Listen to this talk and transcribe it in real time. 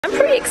I'm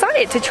pretty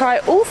excited to try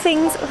all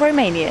things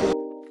Romanian.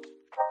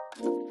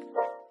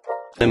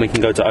 Then we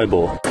can go to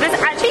Obor. There's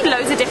actually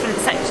loads of different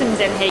sections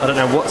in here. I don't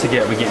know what to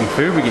get. We're getting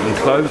food, we're getting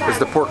clothes. It's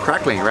the pork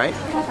crackling, right?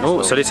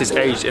 Oh, so this is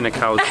aged in a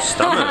cow's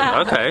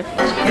stomach. Okay.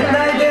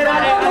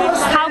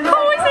 How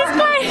cool is this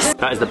place?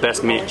 That is the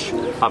best Mici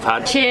I've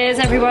had. Cheers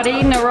everybody,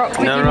 Narok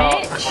with your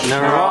Mici.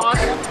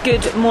 Narok.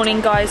 Good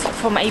morning guys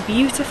from a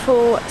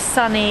beautiful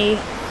sunny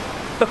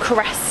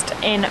Bucharest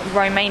in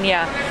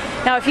Romania.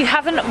 Now if you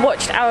haven't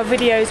watched our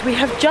videos, we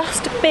have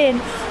just been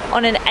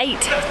on an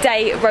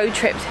 8-day road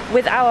trip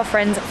with our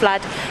friends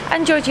Vlad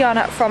and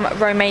Georgiana from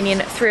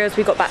Romanian Thrills.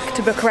 We got back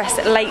to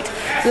Bucharest late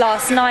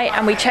last night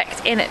and we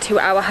checked in to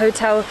our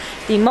hotel,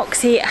 the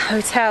Mici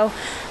Hotel,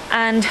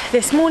 and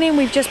this morning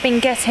we've just been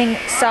getting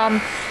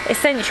some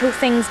essential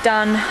things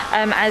done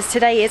as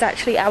today is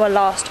actually our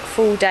last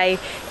full day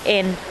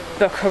in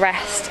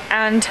Bucharest,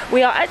 and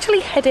we are actually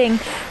heading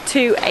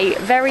to a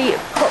very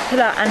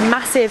popular and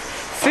massive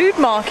food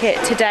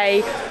market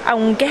today.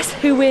 And guess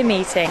who we're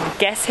meeting?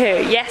 Guess who?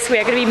 Yes, we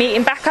are going to be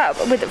meeting back up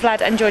with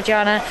Vlad and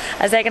Georgiana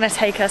as they're going to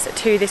take us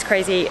to this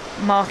crazy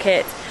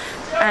market,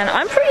 and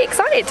I'm pretty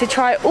excited to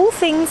try all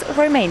things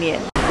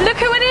Romanian. Look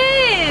who it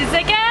is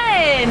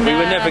again! We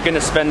were never going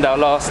to spend our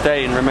last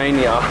day in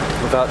Romania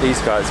without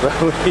these guys, were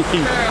we?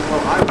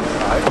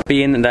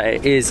 Being that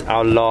it is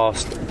our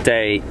last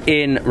day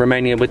in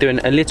Romania, we're doing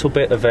a little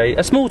bit of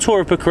a small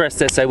tour of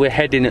Bucharest. Let's say we're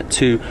heading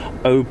to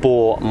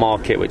Obor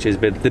Market, which is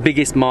the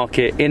biggest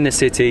market in the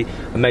city.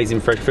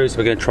 Amazing fresh food, so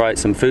we're going to try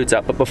some foods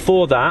out. But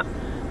before that,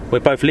 we're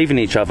both leaving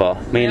each other.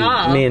 Me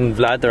and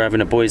Vlad are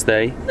having a boys'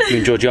 day. Me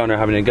and Georgiana are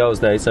having a girls'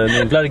 day. So me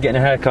and Vlad are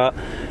getting a haircut.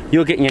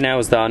 You're getting your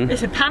nails done.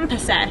 It's a pamper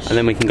sesh. And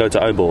then we can go to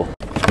Obor.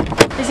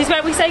 This is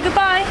where we say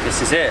goodbye.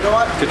 This is it.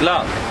 Good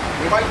luck.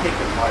 We might take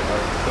the car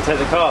though. We'll take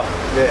the car.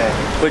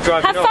 Yeah. We're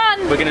driving Have off.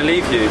 fun. We're going to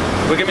leave you.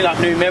 We're going to be like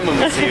new men when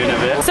we see you in a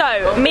bit.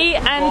 So,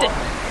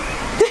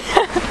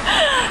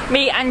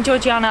 me and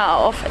Georgiana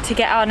are off to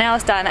get our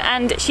nails done,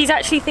 and she's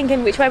actually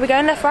thinking, which way we're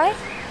going, left, right?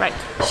 Right.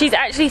 She's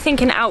actually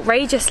thinking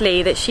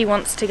outrageously that she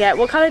wants to get,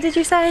 what colour did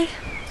you say?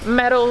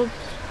 Metal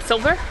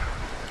silver?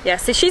 Yeah,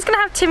 so she's gonna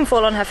have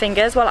tinfoil on her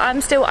fingers while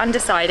I'm still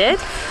undecided.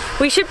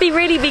 We should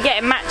really be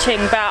getting matching,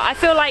 but I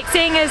feel like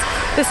seeing as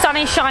the sun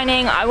is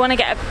shining, I wanna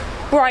get a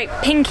bright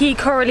pinky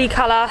corally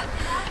colour,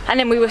 and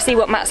then we will see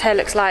what Matt's hair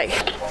looks like.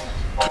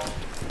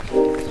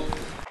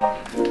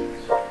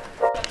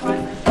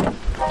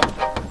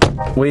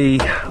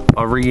 We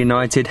are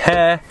reunited.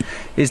 Hair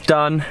is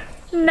done.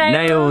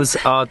 Nails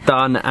are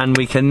done, and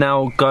we can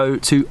now go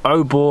to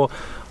Obor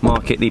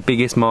Market, the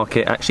biggest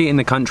market actually in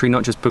the country,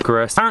 not just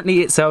Bucharest.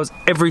 Apparently it sells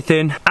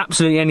everything,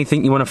 absolutely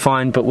anything you want to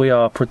find, but we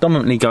are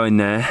predominantly going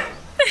there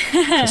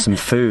for some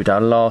food,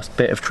 our last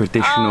bit of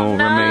traditional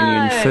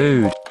Romanian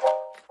food.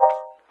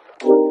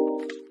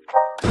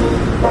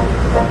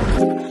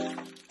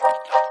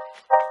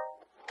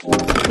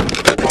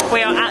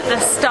 We are at the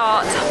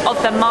start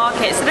of the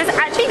market, so there's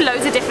actually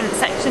loads of different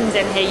sections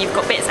in here. You've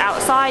got bits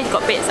outside, you've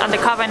got bits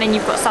undercover, and then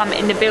you've got some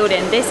in the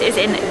building. This is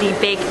in the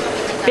big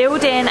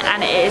building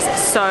and it is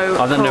so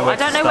cool. I don't know where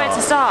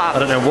to start. I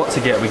don't know what to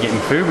get. We're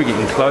getting food, we're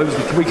getting clothes,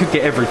 we could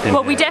get everything.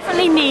 Well, we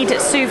definitely need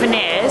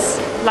souvenirs,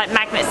 like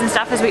magnets and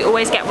stuff, as we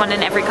always get one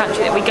in every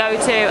country that we go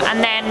to,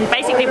 and then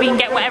basically we can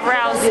get whatever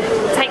else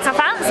takes our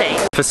fancy.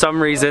 For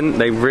some reason,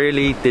 they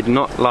really did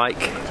not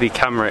like the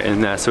camera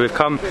in there, so we've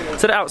come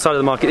to the outside of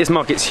the market. This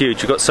market's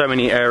huge, we've got so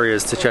many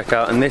areas to check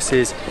out, and this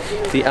is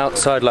the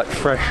outside, like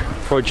fresh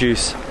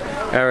produce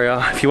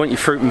area. If you want your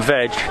fruit and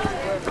veg,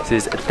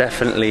 this is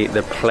definitely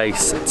the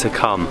place to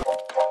come.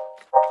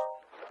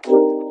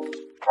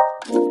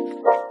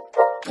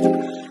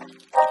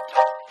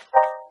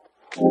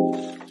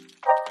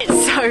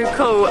 It's so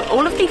cool.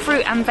 All of the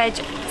fruit and veg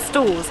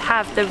stalls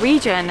have the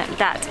region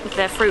that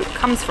the fruit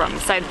comes from.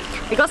 So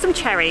we got some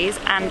cherries,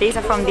 and these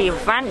are from the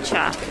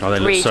Rancha region. Oh, they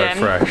look so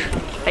fresh.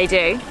 They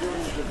do.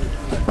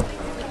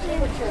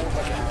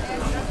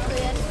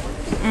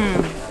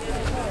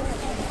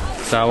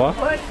 Sour?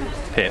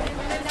 Pip.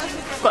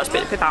 Got to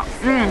spit the pip out.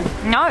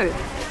 No,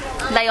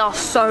 they are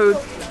so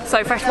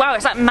fresh. Wow,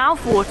 it's like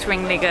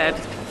mouth-wateringly good.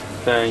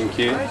 Thank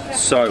you.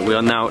 So we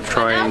are now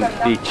trying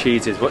the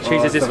cheeses. What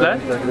cheese is this, Blair?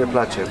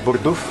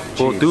 Burduf.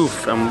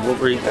 Burduf. And what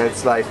we?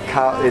 It's like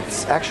cow.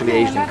 It's actually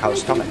aged in cow's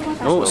stomach.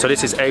 Oh, so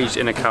this is aged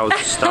in a cow's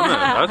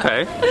stomach.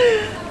 Okay.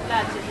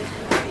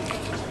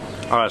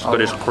 Oh, it's good.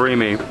 It's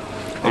creamy.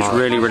 It's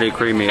really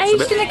creamy.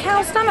 It's aged in a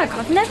cow's stomach.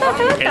 I've never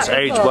heard that. It's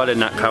aged well in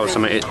that cow's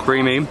stomach. It's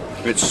creamy.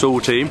 It's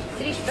salty.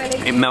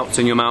 It melts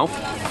in your mouth.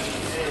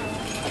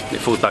 It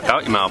falls back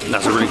out your mouth.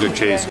 That's a really good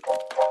cheese.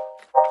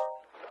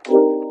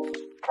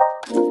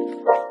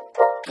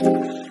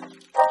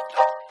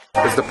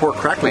 It's the pork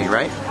crackling,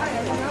 right?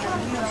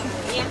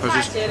 Or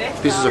is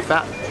this pieces of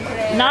fat?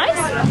 Nice.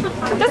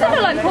 Doesn't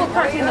look like pork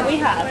crackling that we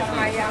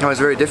have. No, it's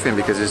very different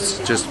because it's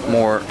just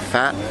more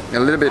fat, a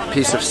little bit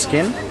piece of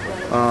skin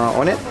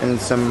on it, and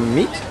some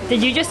meat.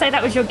 Did you just say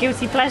that was your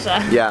guilty pleasure?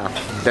 Yeah,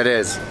 that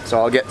is. So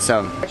I'll get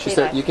some. She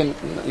said you can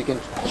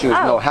choose.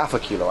 No, half a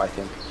kilo, I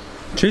think.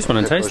 Choose one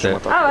and taste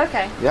it. Oh,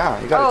 okay. Yeah,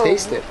 you gotta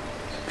taste it.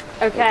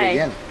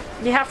 Okay.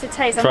 You have to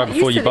taste. Try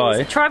before you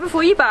buy. Try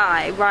before you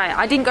buy. Right.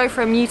 I didn't go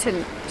for a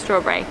mutant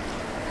strawberry.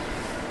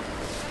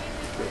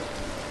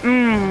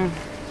 Mmm.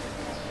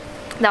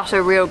 That's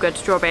a real good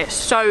strawberry. It's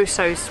so,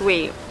 so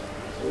sweet.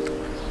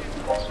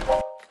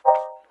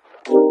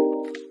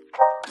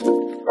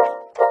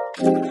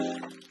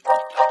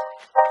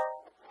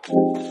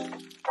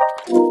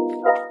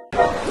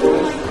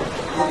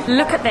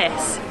 Look at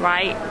this,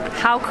 right?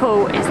 How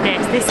cool is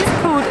this? This is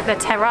called the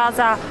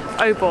Terraza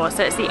Obor.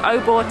 So it's the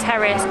Obor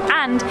Terrace,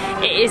 and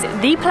it is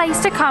the place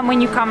to come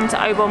when you come to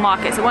Obor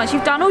Market. So once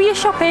you've done all your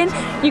shopping,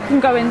 you can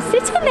go and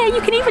sit in there.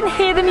 You can even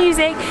hear the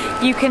music.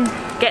 You can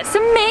get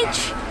some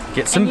Mici.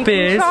 Get some and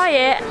beers. You can try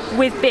it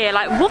with beer.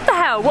 Like, what the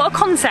hell? What a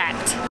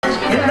concept.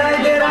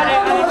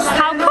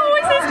 How cool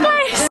is this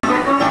place?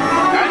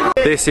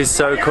 This is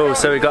so cool.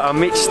 So we got our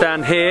Mici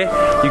stand here.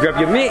 You grab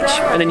your Mici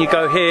and then you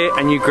go here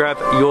and you grab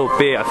your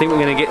beer. I think we're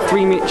going to get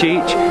 3 Mici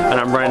each, and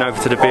I'm running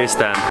over to the beer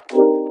stand.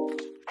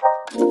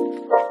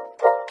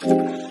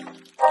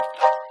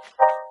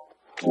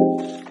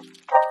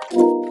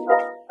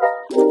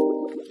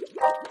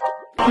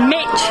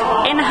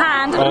 Mici in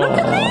hand. Look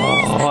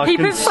at this. He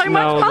put so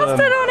much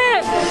mustard on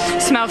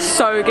it. Smells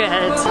so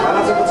good.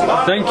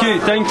 Thank you,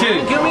 thank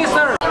you. Give me,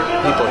 sir.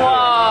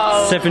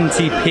 Whoa.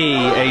 70p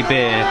a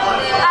beer.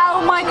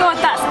 Oh my god,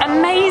 that's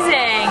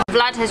amazing.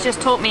 Vlad has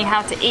just taught me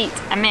how to eat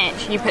a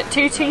Mici. You put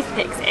 2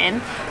 toothpicks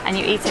in and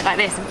you eat it like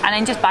this and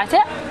then just bite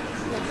it.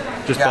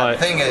 Just Yeah, bite.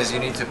 the thing is, you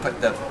need to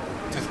put the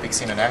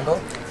toothpicks in an angle.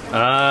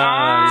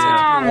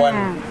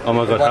 Oh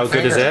my god, how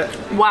good is it?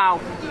 Wow.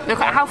 Look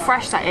at how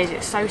fresh that is.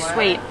 It's so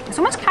sweet. It's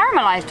almost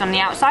caramelized on the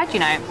outside, you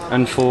know.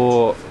 And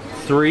for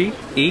 3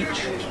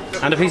 each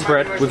and a piece of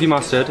bread with your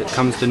mustard, it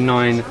comes to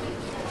 9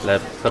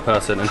 leb per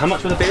person. And how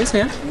much were the beers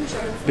here?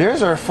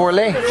 Beers are 4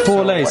 lei.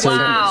 4 lei, so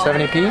Wow.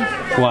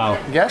 70p. wow.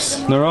 Yes.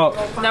 Narok.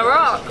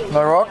 Narok.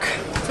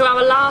 Larok. To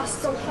our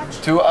last.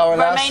 To our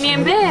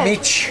Romanian last beer.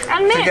 Mici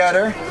And Mici.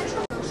 together.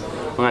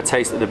 I'm gonna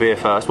taste the beer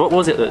first. What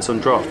was it that's on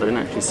draft? I didn't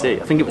actually see.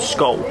 I think it was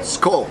Skull.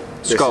 Skull.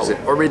 Skull. This is it.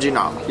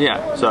 Original.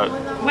 Yeah, so.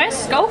 Where's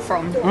Skull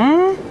from?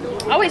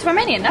 Oh, it's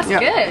Romanian. That's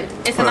good.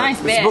 It's a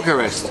nice beer. It's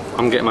Bucharest.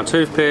 I'm getting my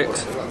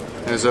toothpicks.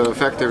 There's a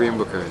factory in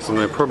Bucharest. I'm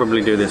gonna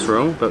probably do this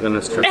wrong, but then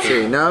let's try.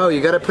 See, no,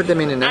 you gotta put them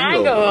in an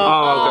angle.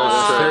 Oh,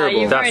 that's terrible.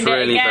 you That's ruined it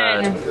really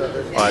again.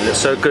 bad. Alright, looks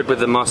so good with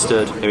the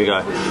mustard. Here we go.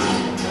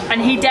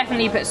 And he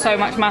definitely put so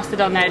much mustard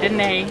on there, didn't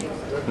he?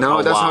 No,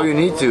 Oh, that's wow. how you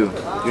need to.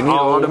 You need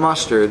all the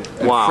mustard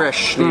and Wow.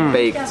 freshly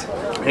baked.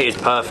 It is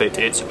perfect.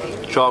 It's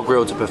char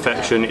grilled to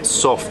perfection. It's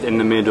soft in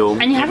the middle.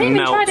 And you haven't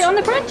even tried it on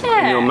the bread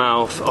yet. in your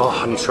mouth.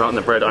 Oh, I need to try it on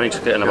the bread. I need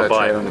to get another Gotta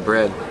try bite. it on the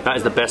bread. That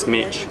is the best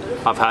Mici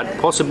I've had.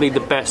 Possibly the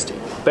best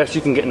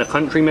you can get in the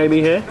country, maybe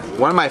here.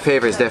 One of my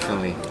favorites,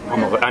 definitely. Oh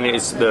my god! And it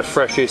is the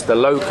freshest, the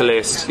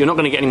localist. You're not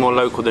going to get any more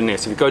local than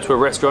this. If you go to a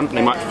restaurant,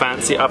 they might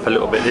fancy it up a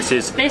little bit. This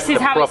is the how it's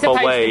proper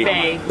supposed way.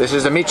 to be. This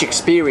is a Mici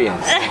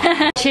experience.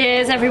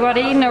 Cheers,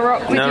 everybody.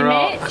 Narok with your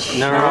Narok, Mici.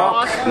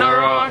 Narok,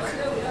 Narok.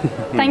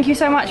 Thank you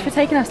so much for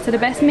taking us to the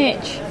best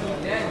Mici.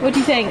 What do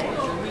you think?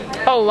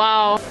 Oh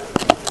wow.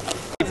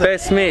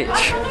 Best Mici.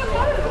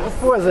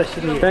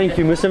 Thank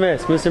you,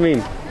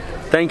 Musamin.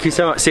 Thank you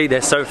so much. See,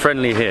 they're so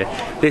friendly here.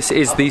 This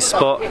is the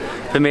spot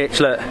for Mici.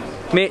 Look,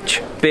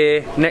 Mici,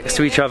 beer next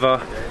to each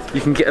other.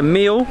 You can get a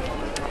meal,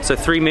 so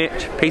 3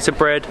 Mici, piece of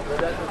bread,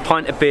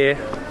 pint of beer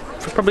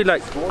for probably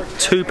like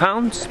 £2,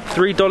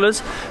 $3,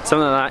 something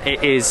like that.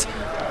 It is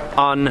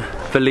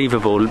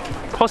unbelievable.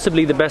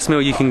 Possibly the best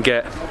meal you can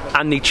get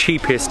and the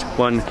cheapest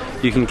one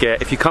you can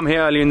get. If you come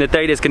here earlier in the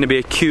day, there's going to be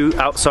a queue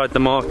outside the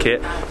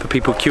market for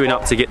people queuing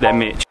up to get their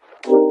Mici.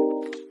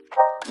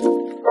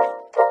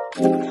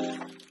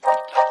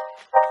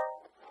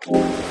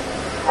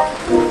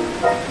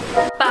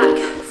 Back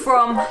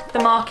from the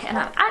market and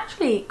I'm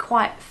actually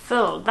quite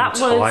full. That was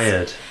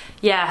Tired.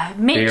 Yeah,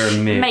 Beer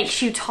and Mici.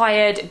 makes you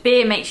tired.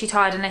 Beer makes you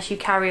tired unless you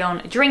carry on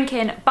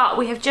drinking. But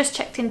we have just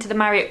checked into the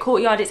Marriott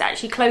Courtyard. It's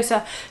actually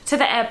closer to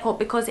the airport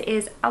because it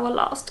is our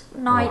last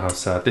night. Oh, how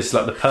sad. This is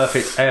like the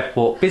perfect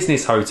airport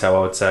business hotel, I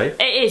would say.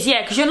 It is,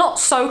 yeah, because you're not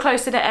so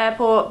close to the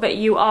airport, but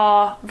you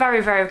are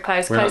very, very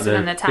close, We're closer like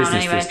than the the town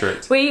business anyway.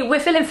 district. We're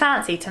feeling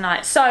fancy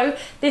tonight. So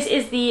this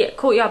is the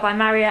Courtyard by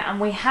Marriott and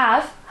we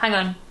have, hang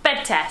on,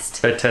 bed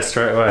test. Bed test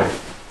straight away.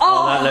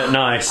 Oh, that looked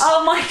nice.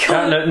 Oh my god.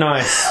 That looked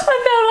nice. I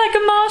felt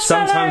like a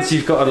marshmallow. Sometimes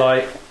you've got to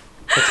like,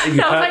 you That was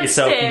hurt like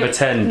yourself stiff. and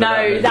pretend, but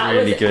No, that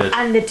was really good.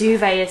 And the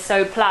duvet is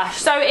so plush.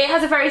 So it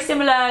has a very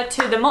similar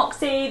to the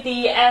Moxie.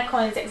 The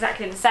aircon is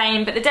exactly the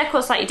same, but the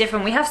decor is slightly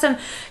different. We have some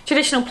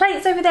traditional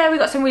plates over there. We've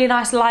got some really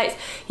nice lights.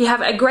 You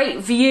have a great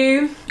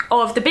view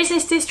of the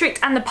business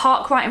district and the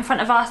park right in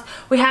front of us.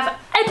 We have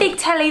a big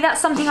telly. That's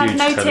something I've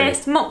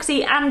noticed.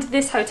 Moxie and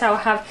this hotel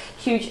have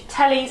huge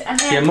tellies. And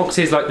then, Yeah,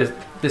 Moxie is like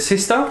the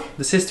sister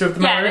of the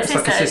Marriott. It's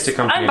like a sister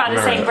company. Owned by of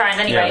the same Marriott. brand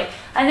anyway. Yeah.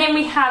 And then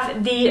we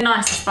have the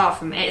nicest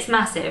bathroom. It's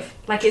massive.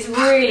 Like it's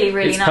really,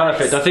 really It's nice.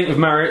 perfect. I think with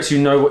Marriott's you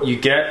know what you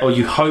get, or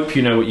you hope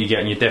you know what you get,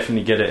 and you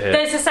definitely get it here.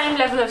 There's the same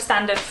level of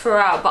standard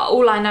throughout, but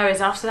all I know is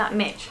after that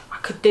Mici, I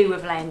could do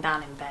with laying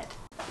down in bed.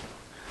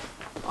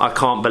 I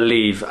can't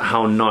believe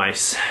how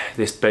nice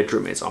this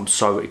bedroom is. I'm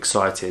so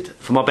excited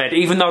for my bed,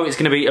 even though it's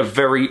going to be a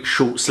very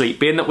short sleep.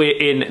 Being that we're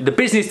in the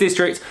business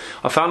district,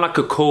 I found like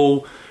a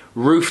cool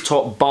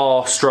rooftop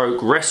bar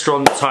stroke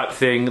restaurant type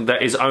thing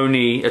that is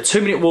only a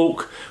 2-minute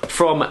walk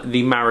from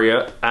the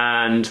Marriott.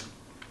 And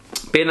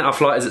being that our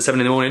flight is at 7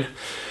 in the morning,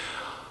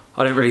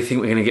 I don't really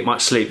think we're going to get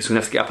much sleep. So we're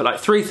going to have to get up at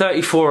like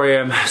 3:30, 4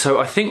 a.m. So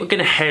I think we're going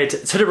to head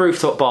to the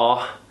rooftop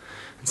bar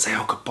and say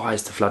our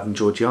goodbyes to Vlad and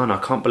Georgiana. I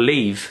can't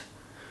believe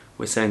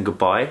we're saying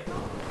goodbye.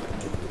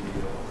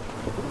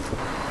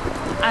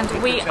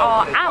 And we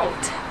are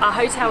out. Our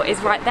hotel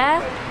is right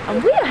there,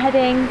 and we are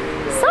heading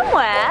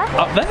somewhere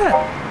Up there.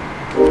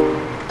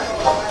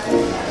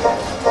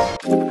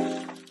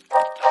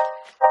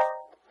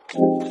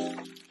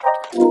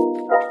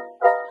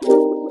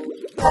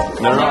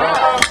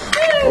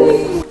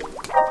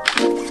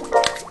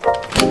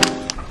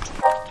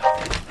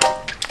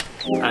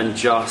 And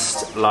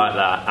just like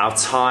that, our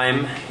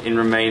time in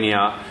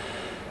Romania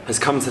has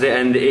come to the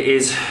end. It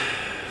is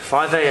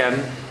 5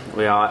 a.m.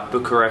 We are at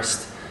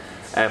Bucharest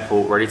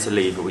airport ready to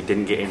leave, but we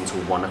didn't get in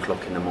until 1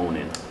 o'clock in the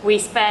morning. We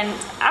spent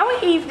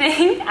our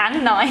evening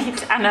and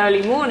night and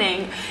early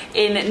morning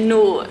in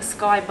Nor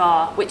Sky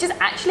Bar, which is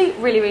actually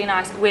really, really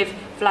nice with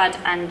Vlad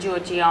and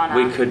Georgiana.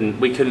 We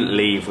couldn't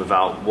leave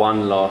without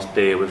one last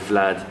beer with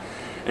Vlad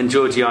and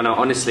Georgiana.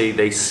 Honestly,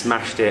 they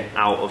smashed it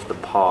out of the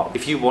park.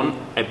 If you want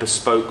a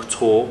bespoke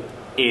tour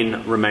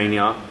in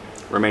Romania,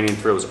 Romanian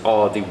Thrills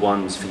are the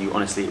ones for you.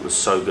 Honestly, it was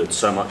so good,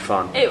 so much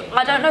fun.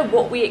 I don't know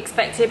what we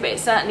expected, but it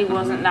certainly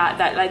wasn't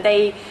that like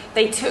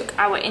they took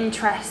our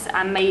interests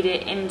and made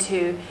it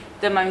into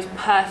the most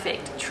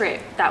perfect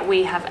trip that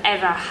we have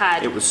ever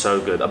had. It was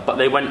so good, but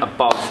they went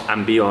above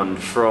and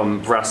beyond,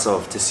 from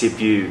Brasov to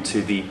Sibiu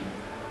to the,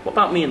 what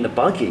about me in the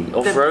buggy,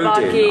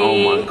 off-roading?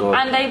 Oh my god.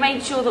 And they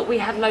made sure that we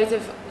had loads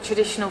of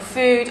traditional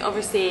food.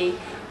 Obviously,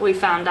 we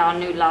found our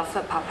new love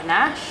for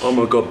papanash. Oh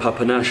my god,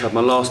 papanash. I had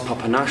my last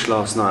papanash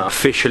last night.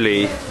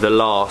 Officially the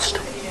last.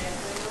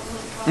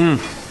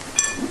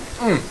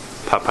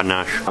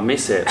 Papanash. I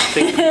miss it.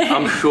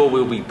 I'm sure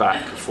we'll be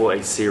back for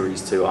a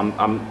series 2.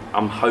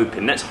 I'm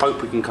hoping. Let's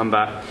hope we can come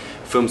back,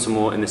 film some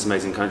more in this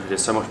amazing country.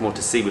 There's so much more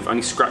to see. We've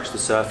only scratched the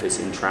surface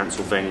in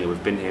Transylvania.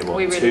 We've been here, what,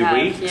 we really 2 have,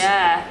 weeks?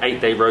 Yeah.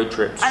 8-day road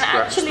trip, And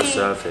scratched actually, the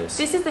surface.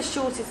 This is the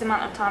shortest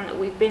amount of time that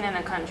we've been in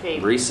a country.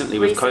 Recently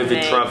with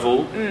COVID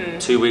travel,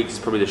 2 weeks is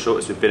probably the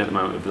shortest we've been at the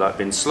moment. We've like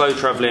been slow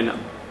travelling,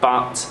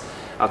 but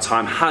our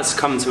time has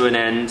come to an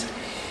end.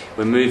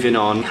 We're moving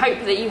on. We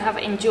hope that you have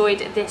enjoyed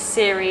this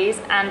series,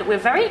 and we're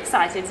very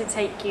excited to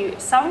take you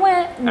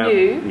somewhere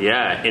new.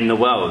 Yeah, in the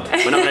world.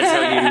 We're not going to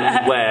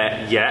tell you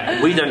where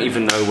yet. We don't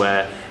even know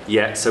where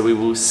yet, so we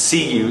will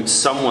see you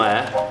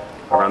somewhere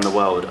around the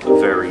world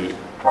very,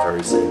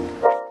 very soon.